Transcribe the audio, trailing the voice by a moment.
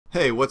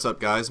Hey, what's up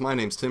guys? My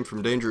name's Tim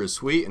from Dangerous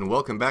Sweet and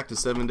welcome back to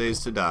 7 Days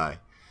to Die.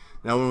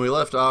 Now when we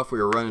left off we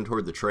were running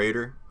toward the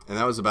trader, and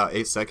that was about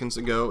 8 seconds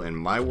ago in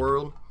my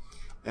world,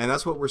 and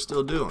that's what we're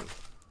still doing.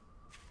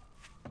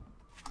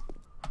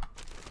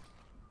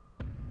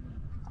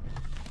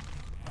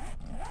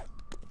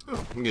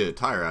 Oh, I can get a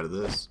tire out of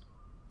this.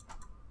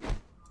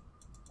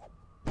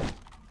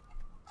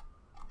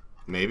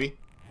 Maybe?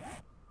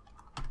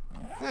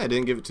 Yeah, it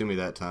didn't give it to me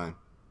that time.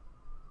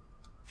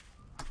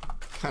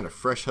 Kind of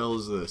fresh hell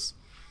is this?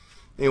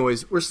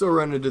 Anyways, we're still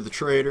running to the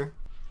trader,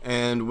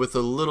 and with a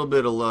little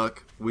bit of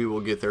luck we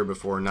will get there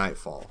before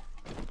nightfall.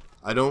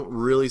 I don't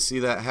really see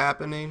that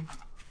happening,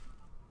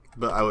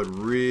 but I would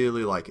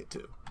really like it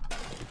to.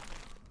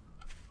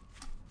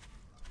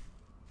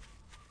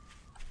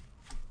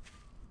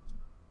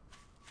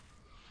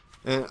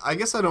 And I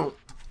guess I don't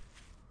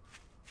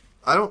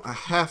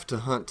have to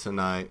hunt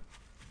tonight,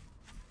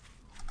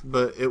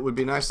 but it would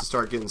be nice to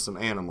start getting some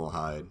animal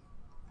hide.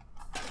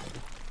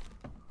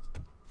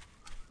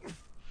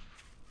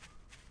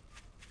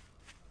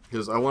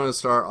 Because I want to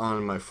start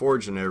on my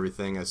forge and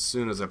everything as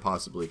soon as I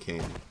possibly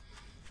can.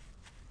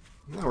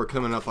 Now we're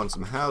coming up on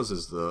some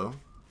houses though.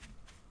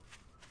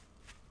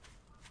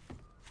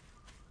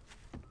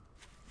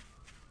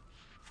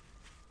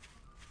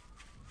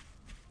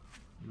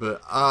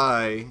 But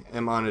I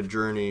am on a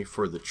journey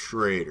for the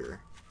trader.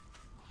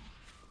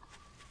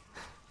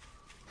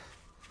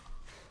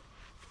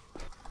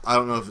 I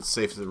don't know if it's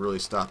safe to really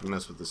stop and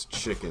mess with this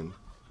chicken,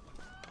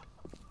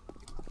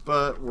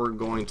 but we're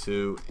going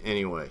to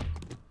anyway.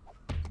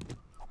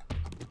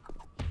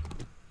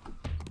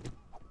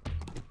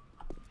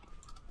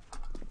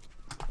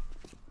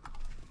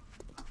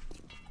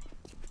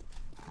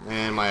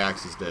 And my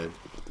axe is dead.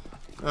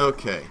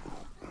 Okay.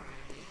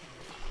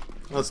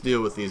 Let's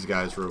deal with these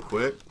guys real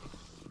quick.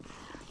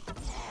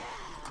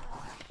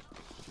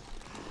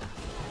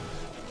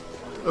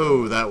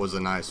 Oh, that was a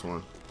nice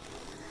one.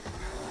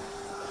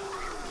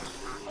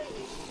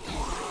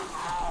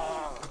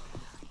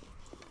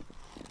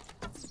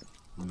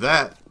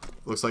 That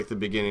looks like the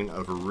beginning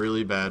of a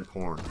really bad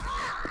porn.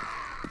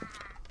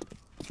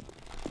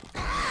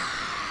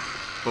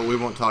 But we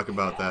won't talk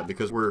about that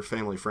because we're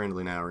family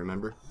friendly now,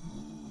 remember?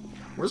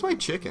 Where's my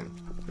chicken?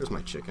 There's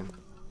my chicken.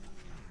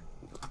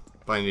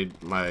 But I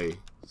need my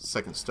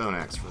second stone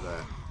axe for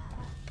that.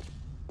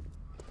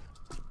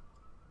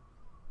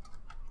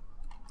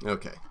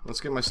 Okay, let's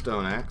get my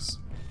stone axe.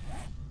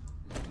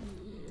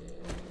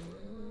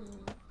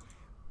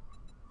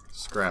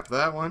 Scrap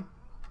that one.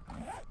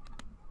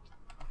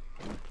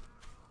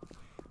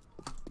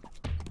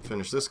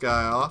 Finish this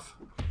guy off.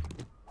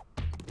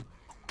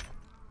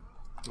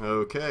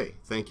 Okay,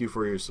 thank you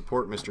for your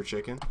support, Mr.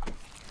 Chicken.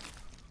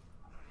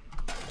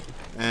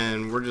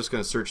 And we're just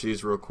going to search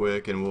these real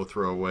quick and we'll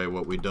throw away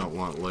what we don't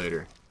want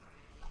later.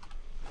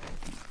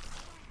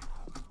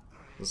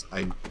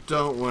 I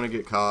don't want to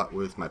get caught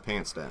with my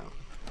pants down.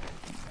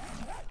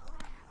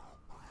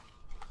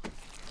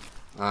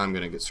 I'm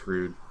going to get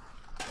screwed.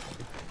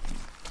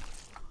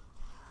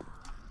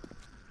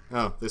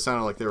 Oh, they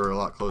sounded like they were a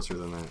lot closer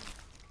than that.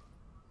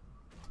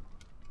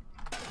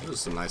 Those are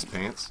some nice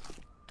pants.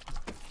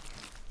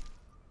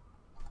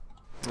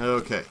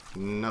 Okay,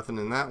 nothing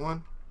in that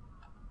one.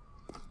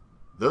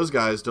 Those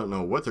guys don't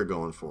know what they're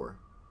going for.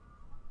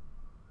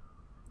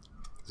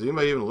 Is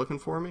anybody even looking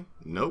for me?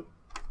 Nope.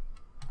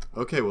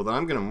 Okay, well then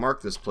I'm going to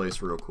mark this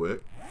place real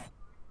quick.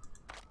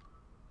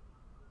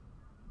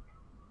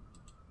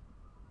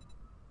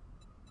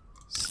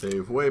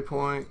 Save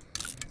waypoint.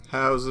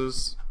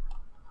 Houses.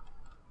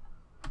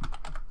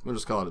 We'll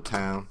just call it a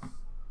town.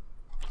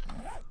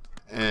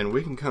 And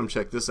we can come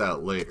check this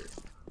out later.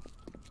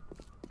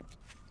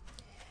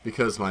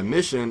 Because my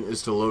mission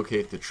is to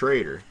locate the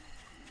trader.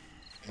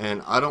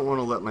 And I don't want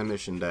to let my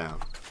mission down.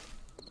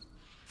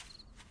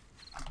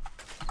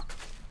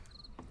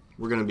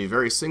 We're going to be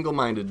very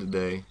single-minded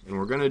today, and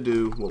we're going to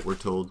do what we're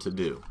told to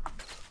do.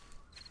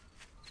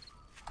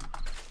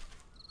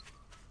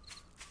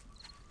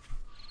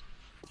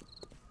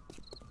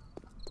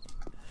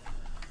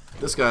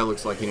 This guy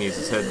looks like he needs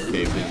his head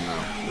caved in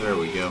though. There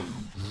we go.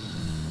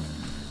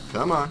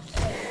 Come on.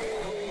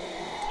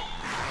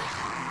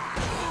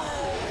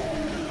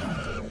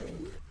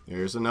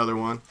 Here's another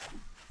one.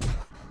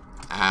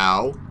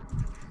 Ow.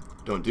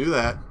 Don't do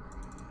that.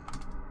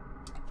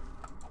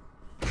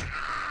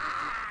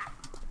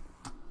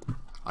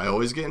 I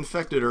always get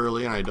infected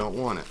early and I don't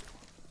want it.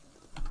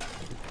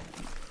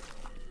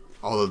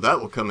 Although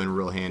that will come in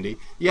real handy.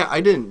 Yeah, I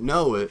didn't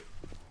know it.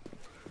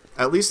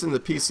 At least in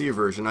the PC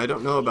version. I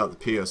don't know about the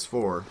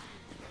PS4.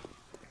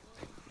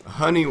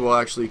 Honey will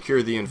actually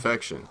cure the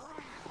infection.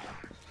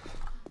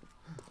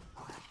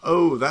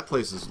 Oh, that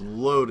place is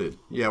loaded.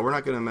 Yeah, we're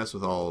not going to mess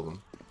with all of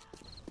them.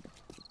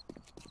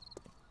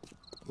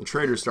 The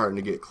trader's starting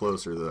to get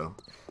closer though.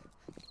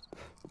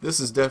 This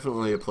is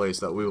definitely a place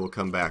that we will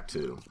come back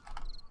to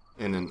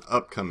in an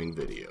upcoming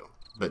video,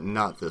 but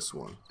not this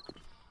one.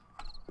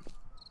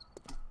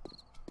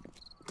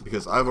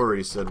 Because I've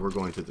already said we're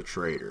going to the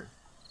trader,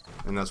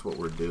 and that's what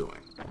we're doing.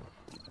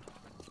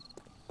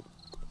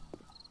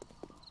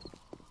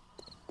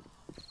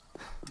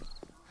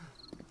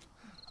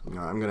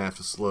 Alright, I'm gonna have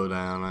to slow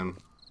down.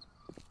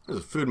 There's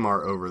a food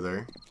mart over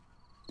there.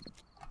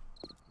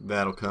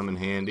 That'll come in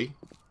handy.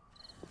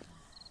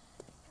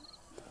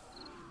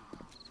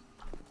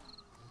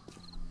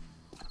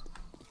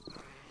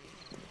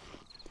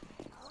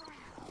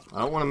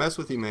 I don't want to mess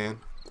with you, man.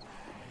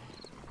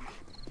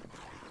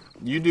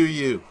 You do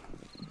you.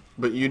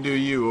 But you do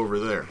you over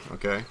there,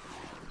 okay?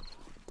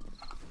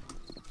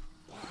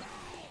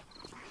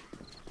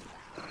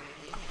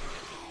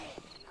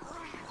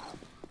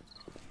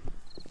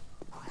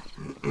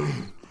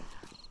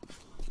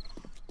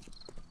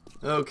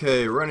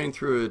 Okay, running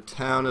through a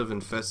town of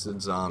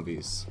infested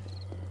zombies.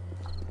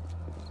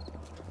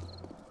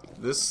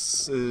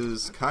 This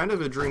is kind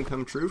of a dream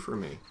come true for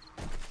me.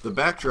 The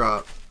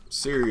backdrop,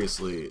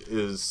 seriously,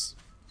 is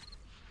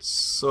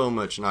so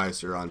much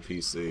nicer on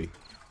PC.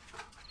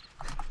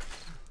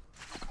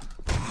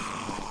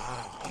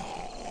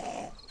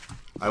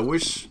 I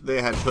wish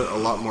they had put a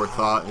lot more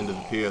thought into the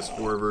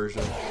PS4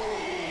 version.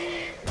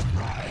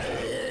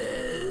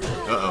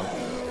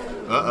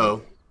 Uh-oh.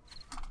 Uh-oh.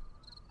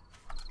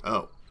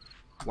 Oh.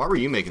 Why were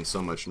you making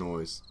so much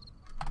noise?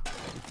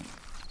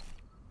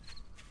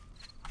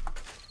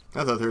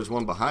 I thought there was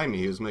one behind me.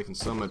 He was making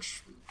so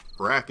much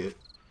racket.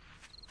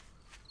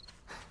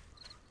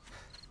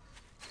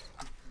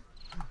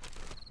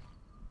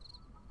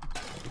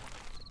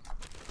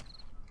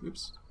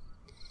 Oops.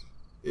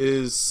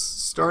 Is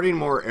starting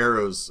more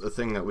arrows a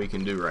thing that we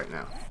can do right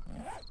now?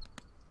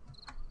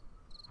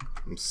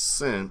 I'm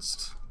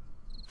sensed,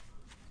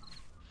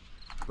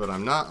 but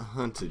I'm not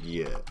hunted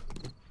yet.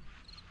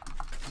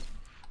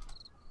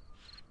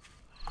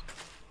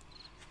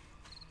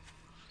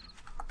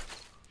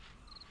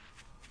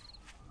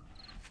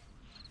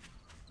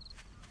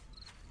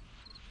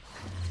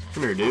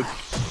 Come here, dude.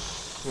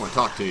 I want to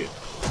talk to you.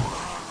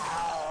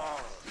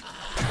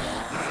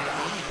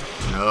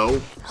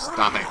 No.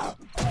 Stop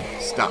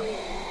it. Stop.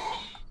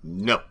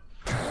 No.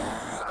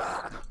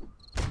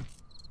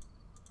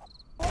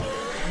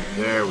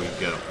 There we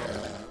go.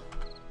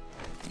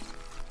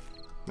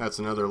 That's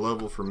another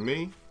level for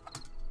me.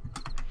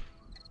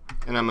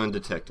 And I'm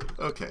undetected.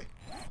 Okay.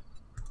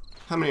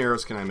 How many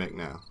arrows can I make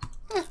now?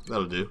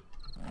 That'll do.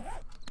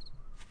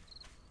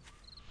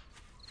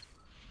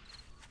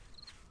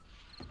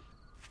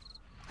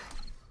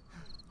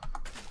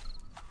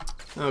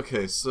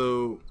 Okay,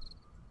 so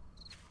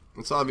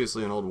it's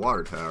obviously an old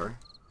water tower.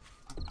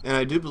 And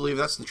I do believe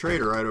that's the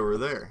trader right over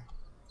there.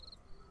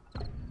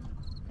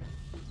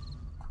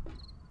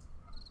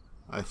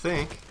 I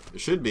think.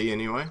 It should be,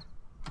 anyway.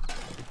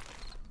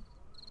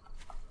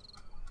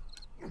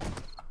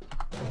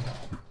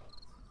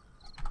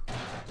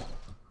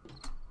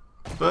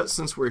 But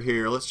since we're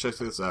here, let's check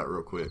this out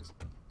real quick.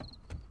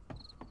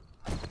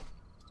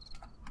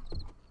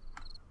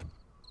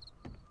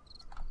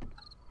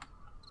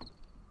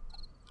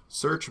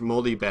 Search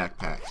moldy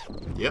backpack.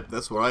 Yep,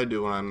 that's what I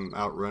do when I'm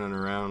out running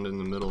around in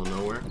the middle of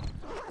nowhere.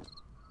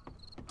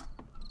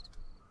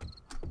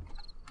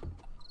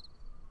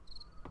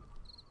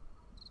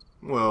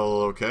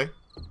 Well, okay.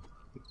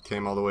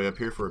 Came all the way up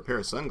here for a pair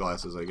of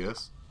sunglasses, I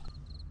guess.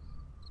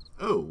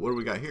 Oh, what do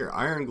we got here?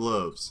 Iron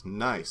gloves.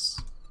 Nice.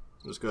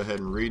 Let's go ahead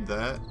and read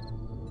that.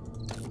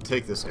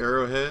 Take this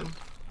arrowhead.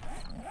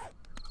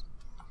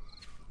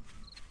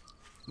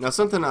 Now,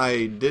 something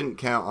I didn't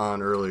count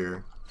on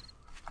earlier,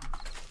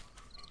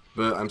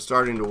 but I'm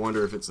starting to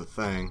wonder if it's a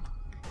thing.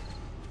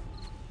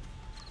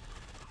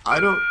 I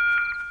don't...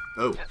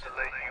 Oh. Just to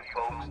let you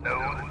folks know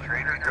that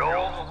Trader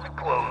Joel's will be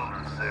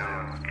closing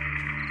soon.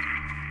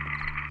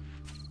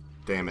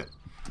 Damn it.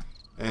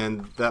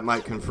 And that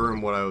might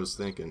confirm what I was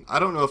thinking. I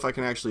don't know if I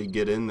can actually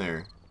get in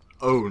there.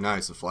 Oh,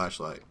 nice, a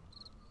flashlight.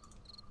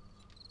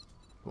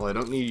 Well, I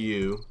don't need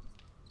you.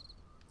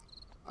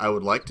 I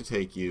would like to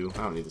take you.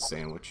 I don't need the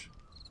sandwich.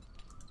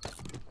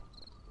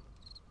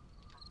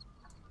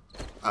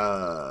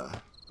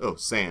 Oh,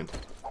 sand.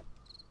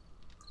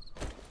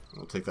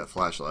 I'll take that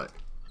flashlight.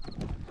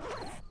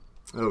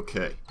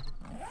 Okay.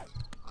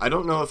 I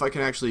don't know if I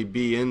can actually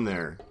be in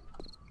there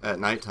at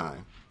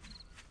nighttime.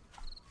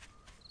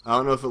 I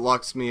don't know if it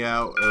locks me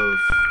out of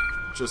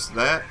just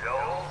that.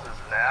 Joel's is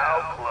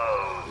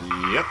now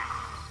closed. Yep.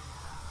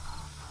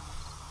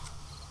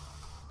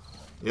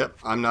 Yep,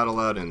 I'm not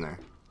allowed in there.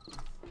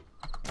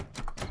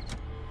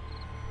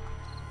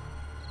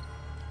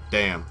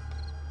 Damn.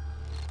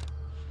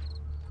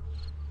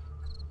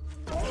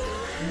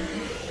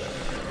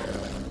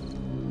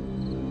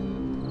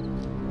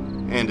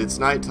 And it's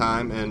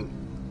nighttime, and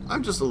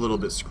I'm just a little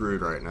bit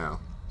screwed right now.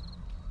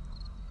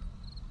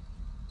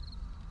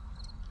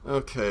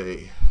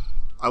 Okay,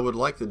 I would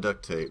like the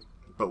duct tape,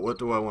 but what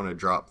do I want to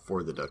drop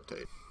for the duct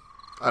tape?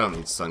 I don't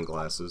need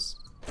sunglasses.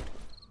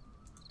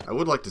 I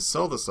would like to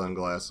sell the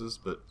sunglasses,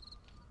 but...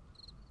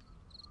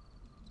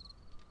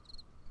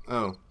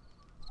 Oh.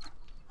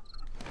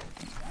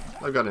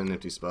 I've got an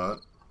empty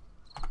spot.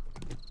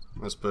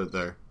 Let's put it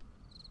there.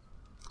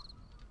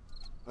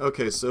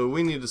 Okay, so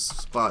we need a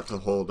spot to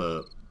hold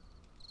up.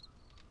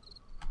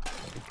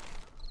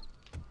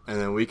 And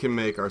then we can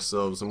make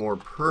ourselves a more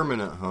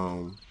permanent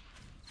home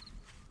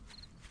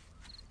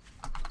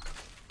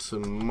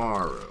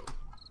tomorrow.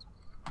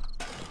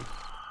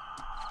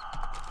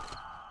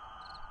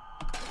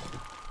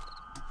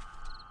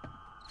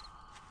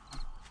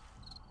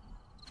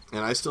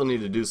 And I still need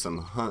to do some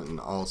hunting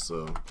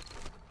also,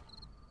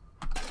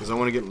 because I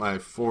want to get my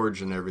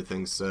forge and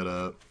everything set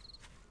up.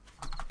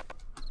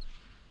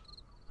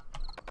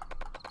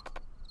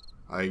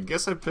 I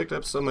guess I picked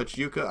up so much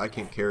yucca I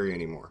can't carry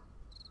anymore.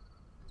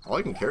 All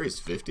I can carry is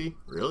 50?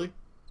 Really?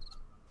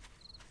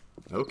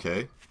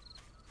 Okay.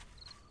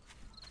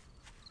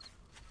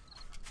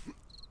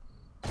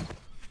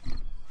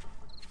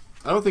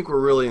 I don't think we're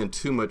really in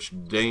too much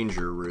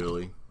danger,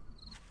 really.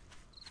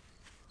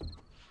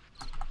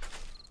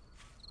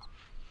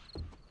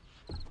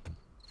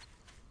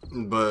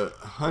 But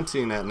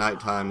hunting at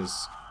nighttime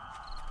is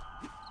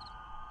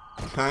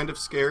kind of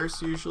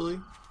scarce usually.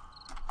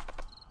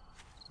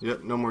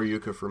 Yep, no more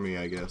yucca for me,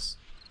 I guess.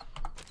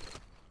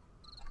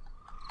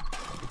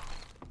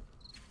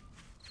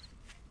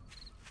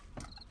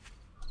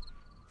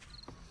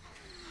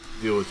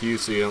 Deal with you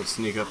so you don't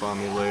sneak up on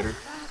me later.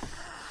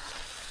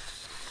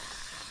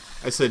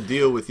 I said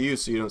deal with you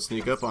so you don't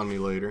sneak up on me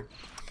later.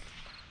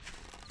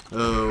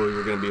 Oh,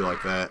 you're gonna be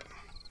like that.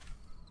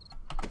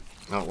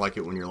 I don't like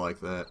it when you're like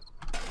that.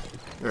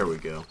 There we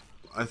go.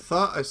 I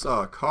thought I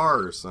saw a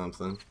car or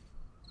something.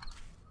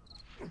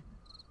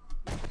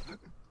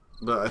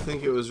 But I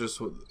think it was just...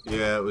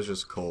 yeah, it was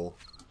just coal.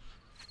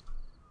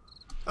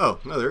 Oh,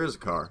 no, there is a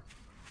car.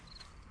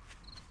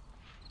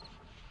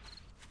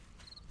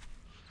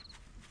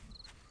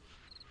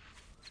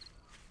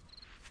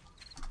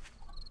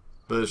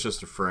 But it's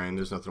just a frame.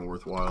 There's nothing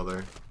worthwhile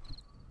there.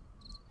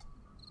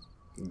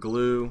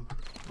 Glue.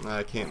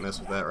 I can't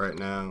mess with that right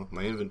now.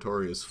 My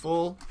inventory is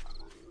full,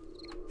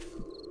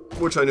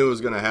 which I knew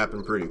was going to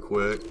happen pretty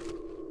quick.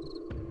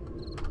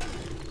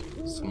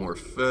 Some more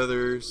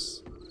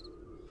feathers.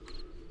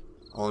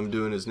 All I'm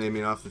doing is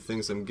naming off the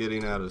things I'm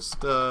getting out of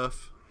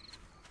stuff.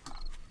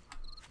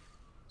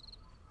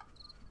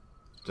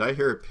 Did I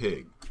hear a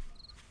pig?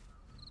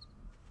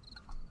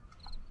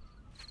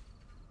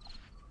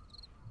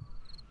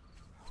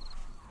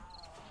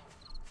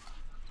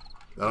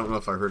 I don't know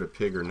if I heard a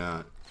pig or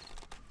not.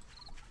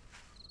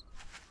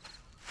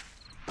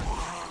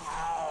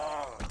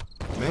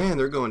 Man,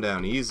 they're going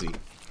down easy.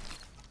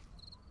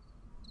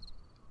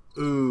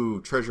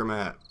 Ooh, treasure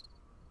map.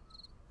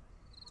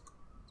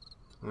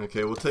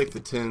 Okay, we'll take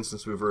the 10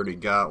 since we've already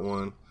got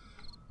one.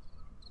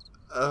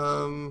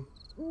 I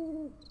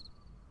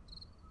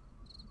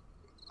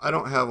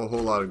don't have a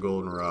whole lot of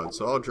goldenrod,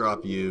 so I'll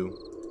drop you.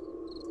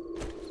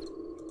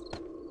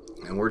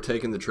 And we're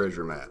taking the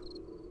treasure map.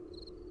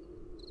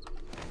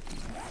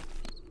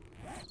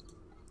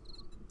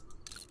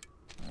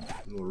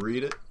 We'll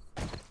read it.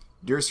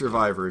 Dear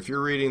Survivor, if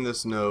you're reading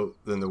this note,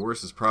 then the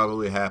worst has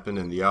probably happened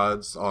and the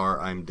odds are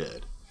I'm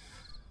dead.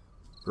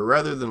 But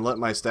rather than let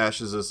my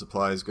stashes of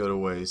supplies go to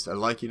waste, I'd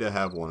like you to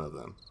have one of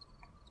them.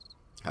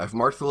 I've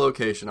marked the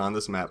location on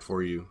this map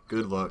for you.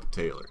 Good luck,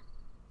 Taylor.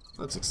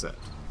 Let's accept.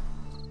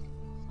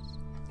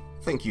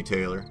 Thank you,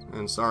 Taylor,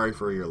 and sorry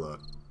for your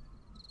luck.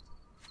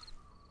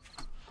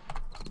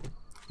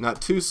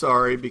 Not too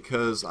sorry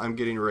because I'm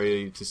getting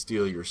ready to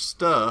steal your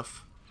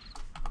stuff,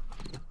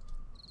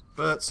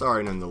 but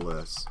sorry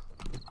nonetheless.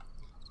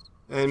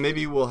 And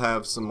maybe we'll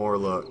have some more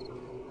luck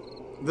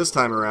this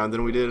time around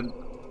than we did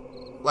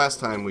last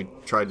time we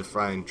tried to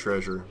find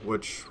treasure,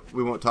 which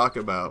we won't talk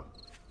about.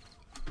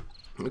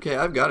 Okay,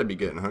 I've got to be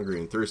getting hungry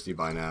and thirsty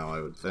by now,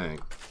 I would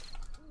think.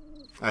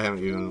 I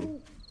haven't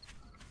even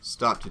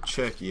stopped to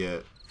check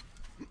yet.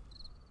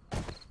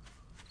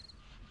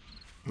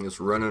 I'm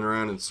just running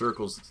around in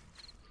circles.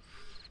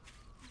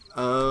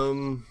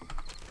 I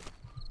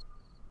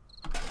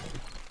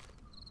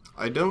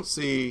don't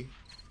see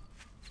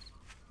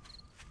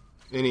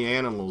any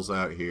animals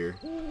out here.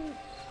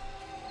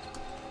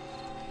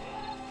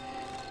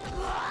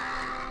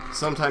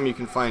 Sometimes you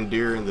can find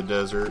deer in the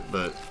desert,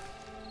 but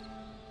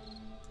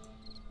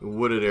the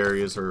wooded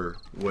areas are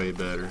way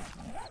better.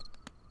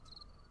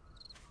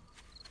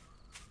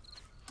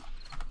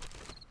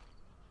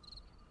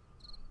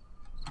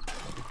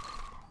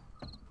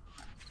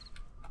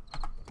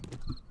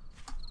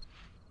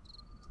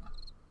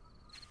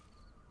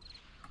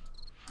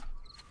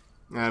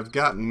 Now, I've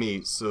got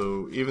meat,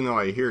 so even though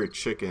I hear a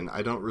chicken,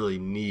 I don't really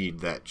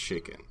need that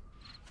chicken.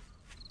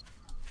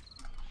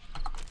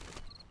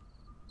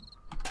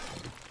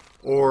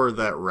 Or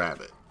that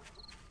rabbit.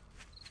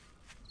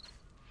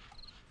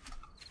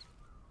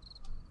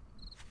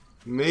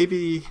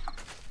 Maybe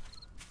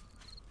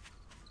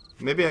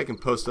I can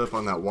post up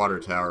on that water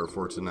tower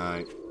for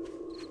tonight.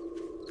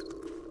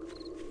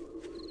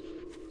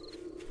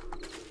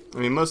 I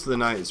mean, most of the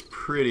night is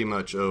pretty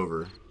much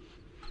over.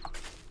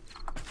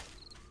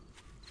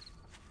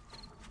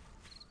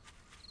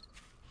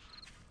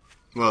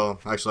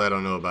 Well, actually, I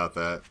don't know about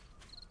that.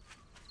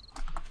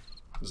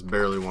 It's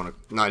barely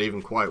not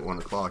even quite 1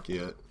 o'clock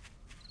yet.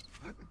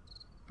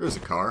 There's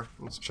a car.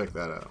 Let's check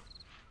that out.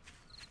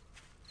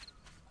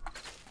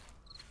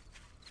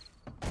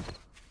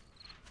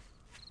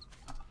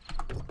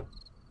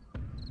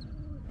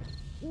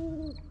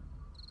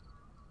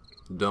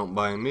 Don't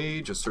mind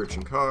me, just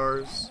searching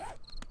cars.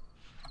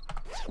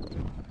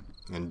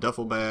 And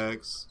duffel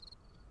bags.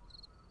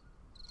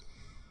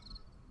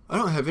 I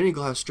don't have any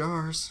glass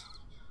jars.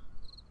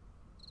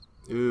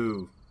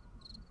 Ooh.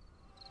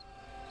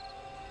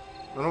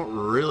 I don't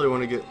really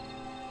want to get...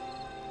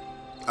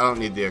 I don't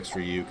need the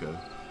extra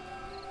yucca.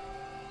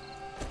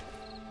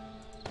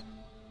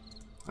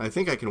 I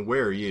think I can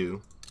wear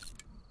you.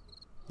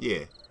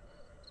 Yeah.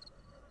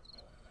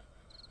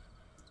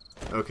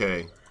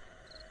 Okay.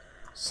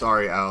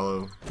 Sorry,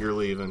 Aloe. You're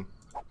leaving.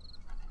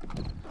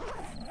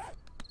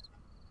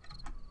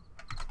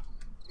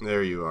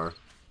 There you are.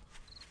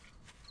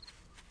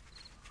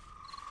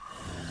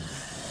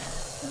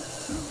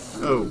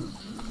 Oh.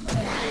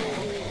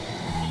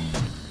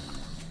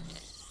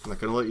 I'm not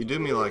gonna let you do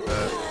me like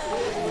that.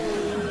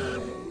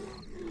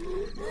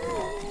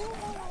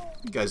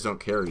 You guys don't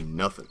carry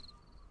nothing.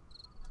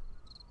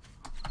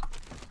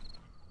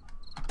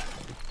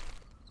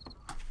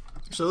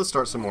 So let's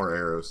start some more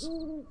arrows.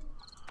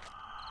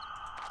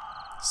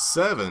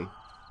 7?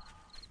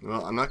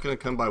 Well, I'm not gonna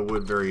come by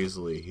wood very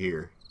easily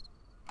here.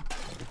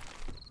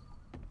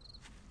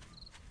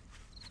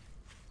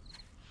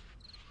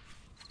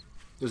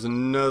 There's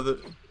another...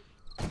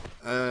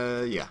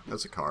 yeah,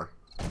 that's a car.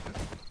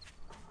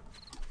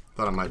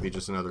 Thought it might be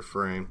just another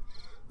frame.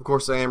 Of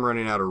course, I am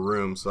running out of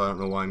room, so I don't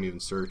know why I'm even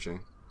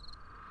searching.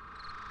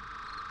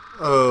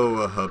 Oh,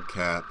 a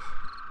hubcap.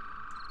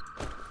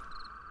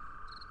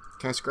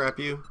 Can I scrap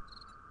you?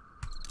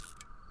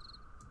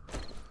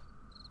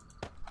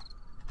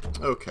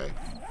 Okay.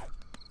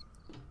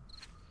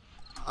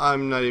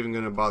 I'm not even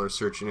going to bother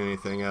searching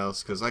anything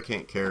else, because I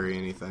can't carry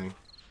anything.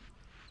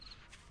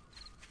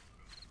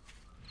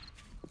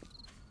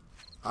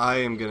 I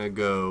am going to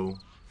go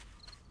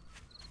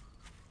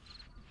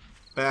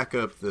back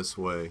up this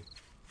way,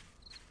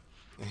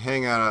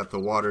 hang out at the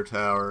water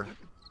tower,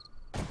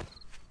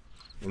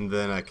 and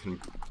then I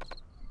can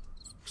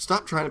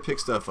stop trying to pick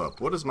stuff up.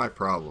 What is my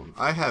problem?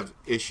 I have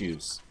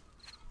issues.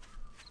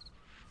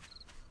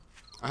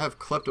 I have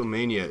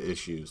kleptomania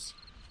issues.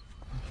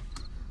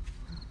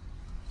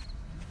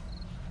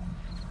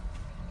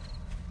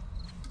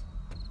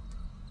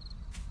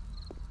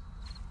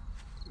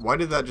 Why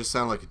did that just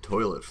sound like a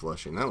toilet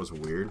flushing? That was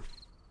weird.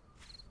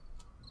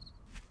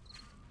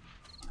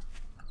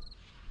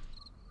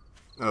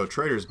 Oh,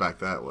 Trader's back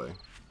that way.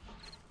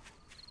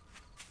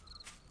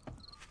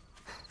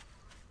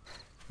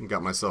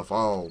 Got myself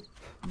all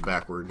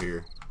backward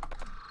here.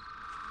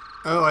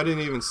 Oh, I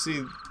didn't even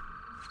see...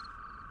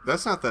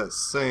 That's not that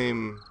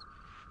same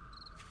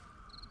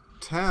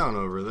town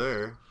over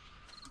there.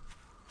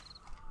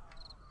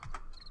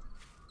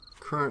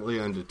 Currently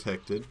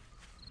undetected.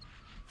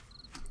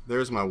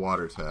 There's my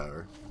water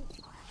tower.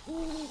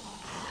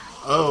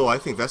 Oh, I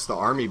think that's the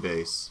army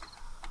base.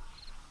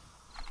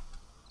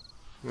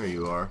 There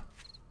you are.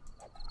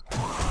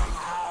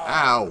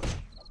 Ow!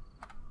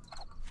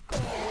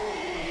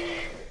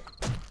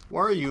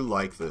 Why are you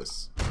like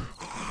this?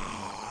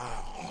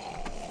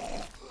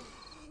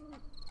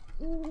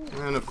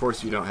 And of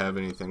course you don't have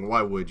anything.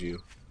 Why would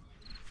you?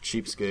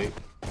 Cheapskate.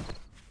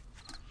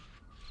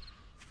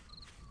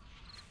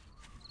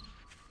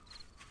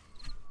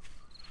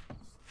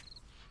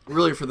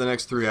 Really, for the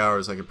next 3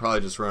 hours I could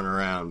probably just run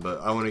around, but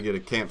I want to get a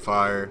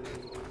campfire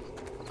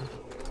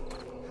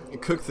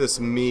and cook this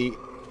meat.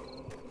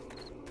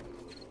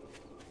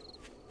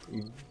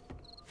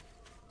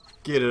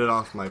 Get it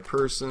off my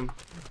person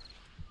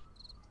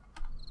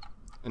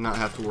and not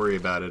have to worry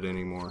about it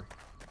anymore.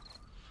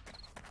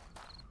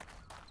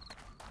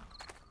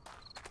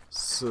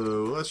 So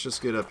let's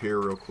just get up here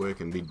real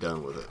quick and be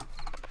done with it.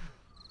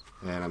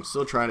 And I'm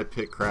still trying to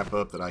pick crap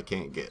up that I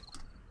can't get.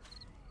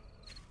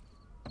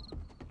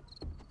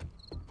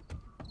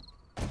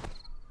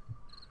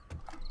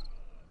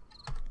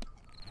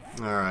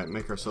 Alright,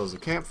 make ourselves a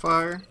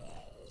campfire.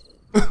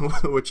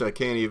 Which I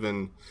can't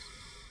even...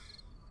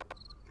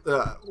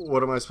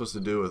 what am I supposed to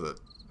do with it?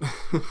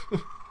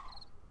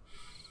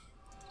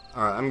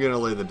 Alright, I'm gonna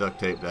lay the duct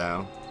tape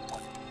down.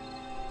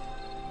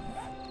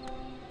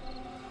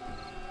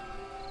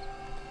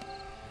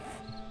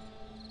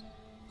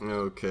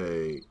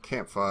 Okay,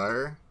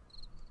 campfire.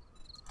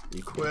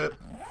 Equip.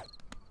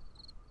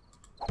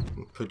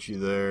 Put you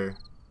there.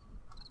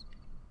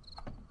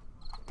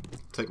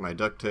 Take my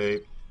duct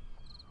tape.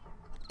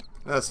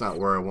 That's not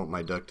where I want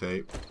my duct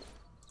tape.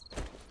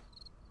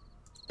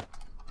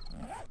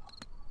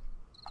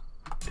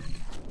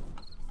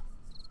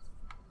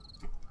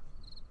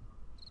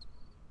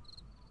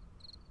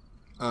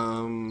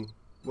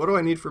 What do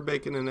I need for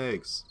bacon and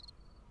eggs?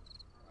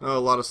 Oh, a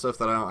lot of stuff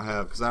that I don't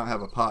have because I don't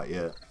have a pot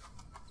yet.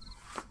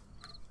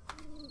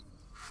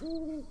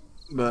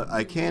 But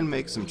I can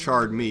make some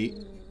charred meat.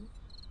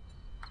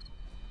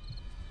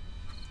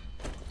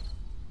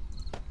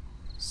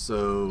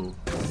 So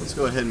let's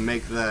go ahead and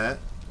make that.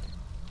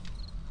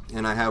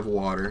 And I have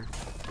water.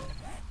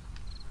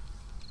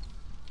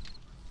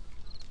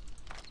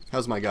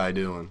 How's my guy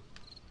doing?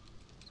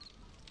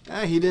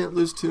 He didn't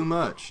lose too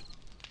much.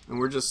 And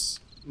we're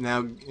just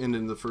now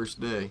ending the first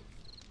day.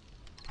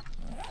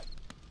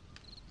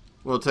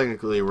 Well,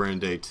 technically we're in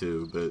day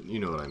 2, but you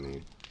know what I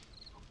mean.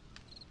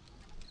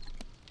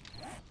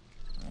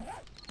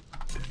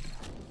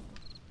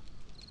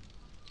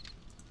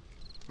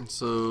 And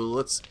so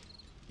let's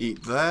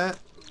eat that.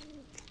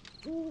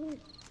 And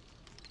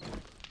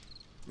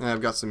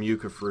I've got some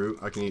yucca fruit.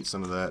 I can eat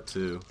some of that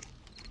too.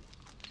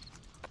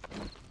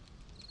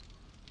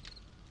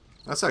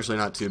 That's actually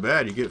not too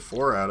bad. You get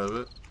 4 out of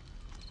it.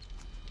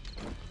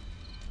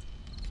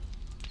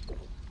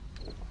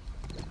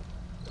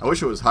 I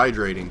wish it was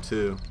hydrating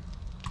too.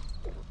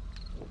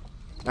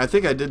 I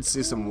think I did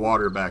see some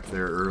water back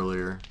there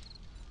earlier.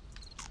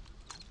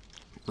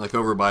 Like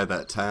over by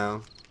that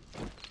town.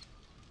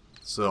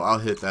 So I'll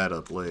hit that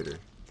up later.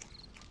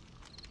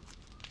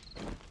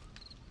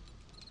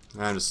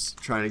 I'm just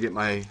trying to get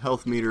my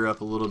health meter up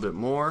a little bit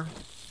more.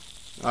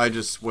 I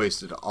just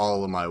wasted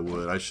all of my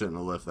wood. I shouldn't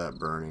have left that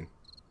burning.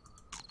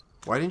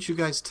 Why didn't you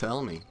guys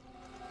tell me?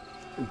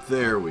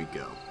 There we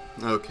go.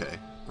 Okay.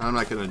 I'm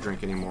not going to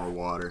drink any more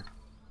water.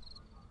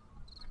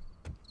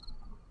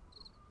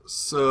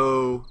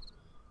 So,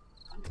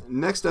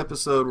 next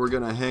episode we're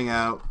going to hang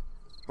out,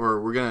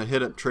 or we're going to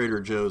hit up Trader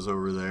Joe's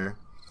over there.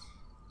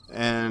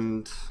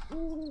 And,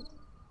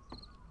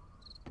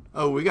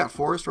 oh, we got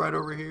forest right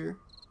over here?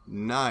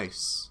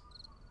 Nice.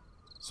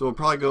 So we'll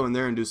probably go in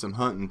there and do some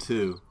hunting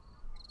too.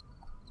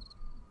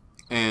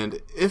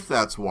 And if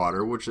that's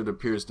water, which it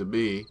appears to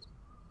be,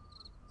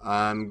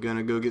 I'm going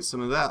to go get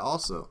some of that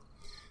also.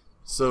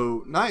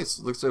 So, nice.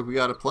 Looks like we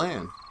got a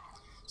plan.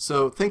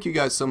 So, thank you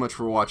guys so much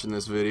for watching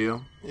this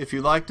video. If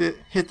you liked it,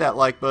 hit that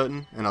like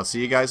button, and I'll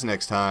see you guys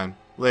next time.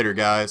 Later,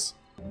 guys.